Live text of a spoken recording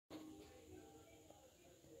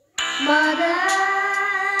Mother,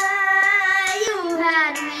 you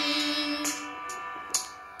had me,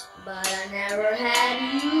 but I never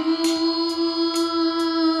had you.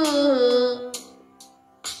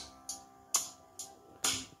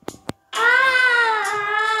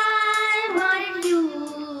 I wanted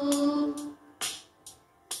you,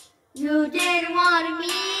 you didn't want me.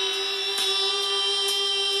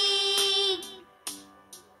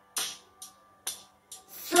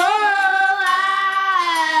 So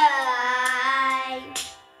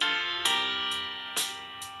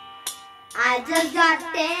I just gotta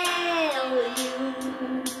tell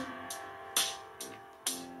you,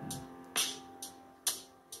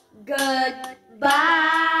 goodbye.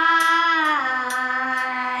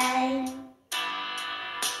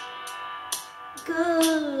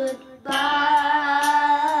 Goodbye.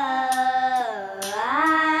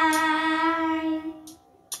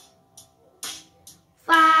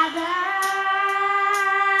 Father,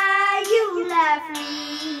 you left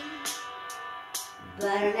me, but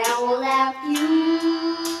I never left you.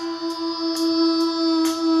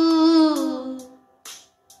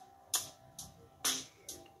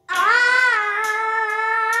 I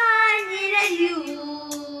needed you,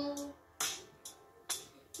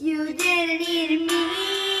 you didn't need me.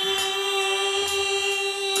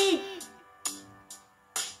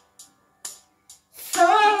 So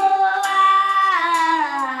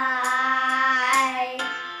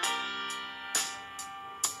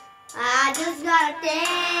I just gotta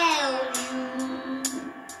tell you,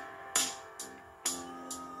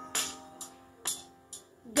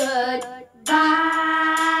 goodbye.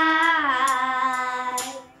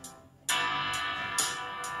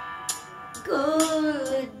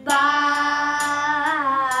 Goodbye.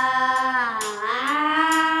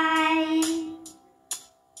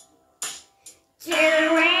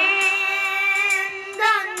 Children,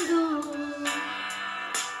 don't do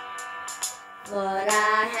what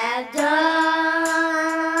I have done.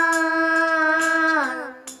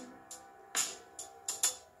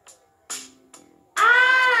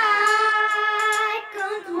 I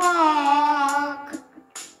couldn't walk,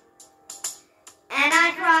 and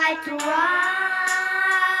I tried to run.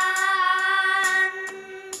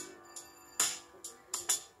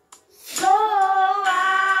 So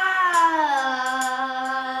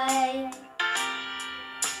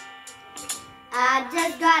I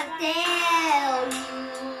just gotta tell you,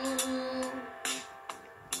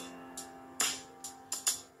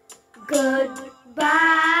 goodbye.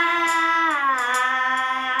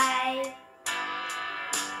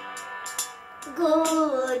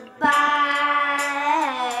 Goodbye.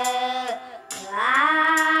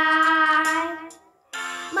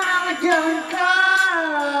 Mama, don't go.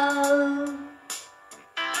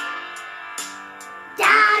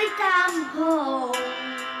 Daddy, come home.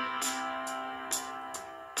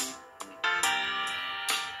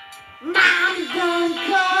 Mom, don't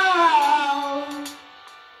go.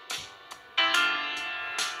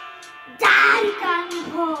 Daddy,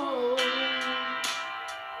 come home.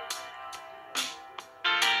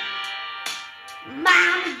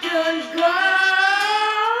 Mom, don't go.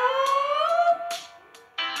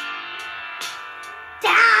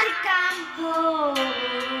 Daddy, come home.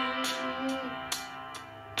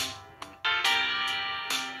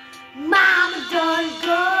 Mom, don't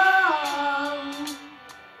go.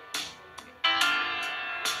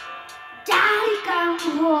 Daddy, come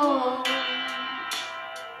home.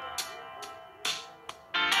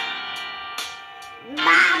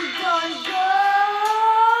 Mom, don't go.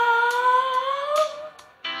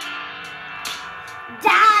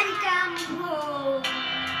 Daddy, come home.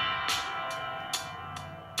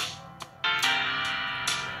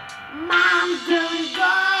 Mom, don't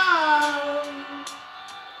go.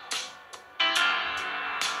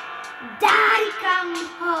 Daddy, come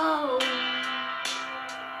home.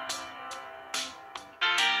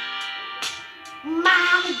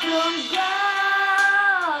 Mom, don't go.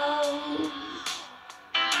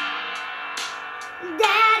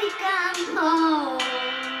 Daddy, come home.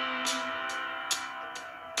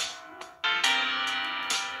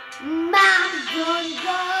 Mom, don't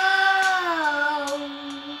go.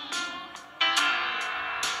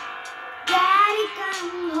 Daddy,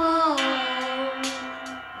 come home.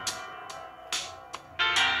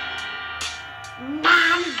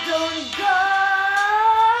 Mom, don't go.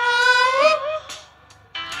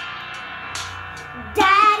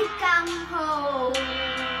 Daddy, come home.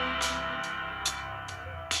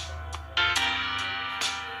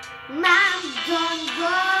 Mom, don't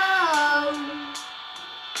go.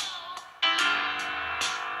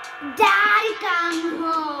 Daddy, come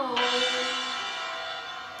home.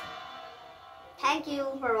 Thank you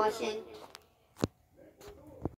for watching.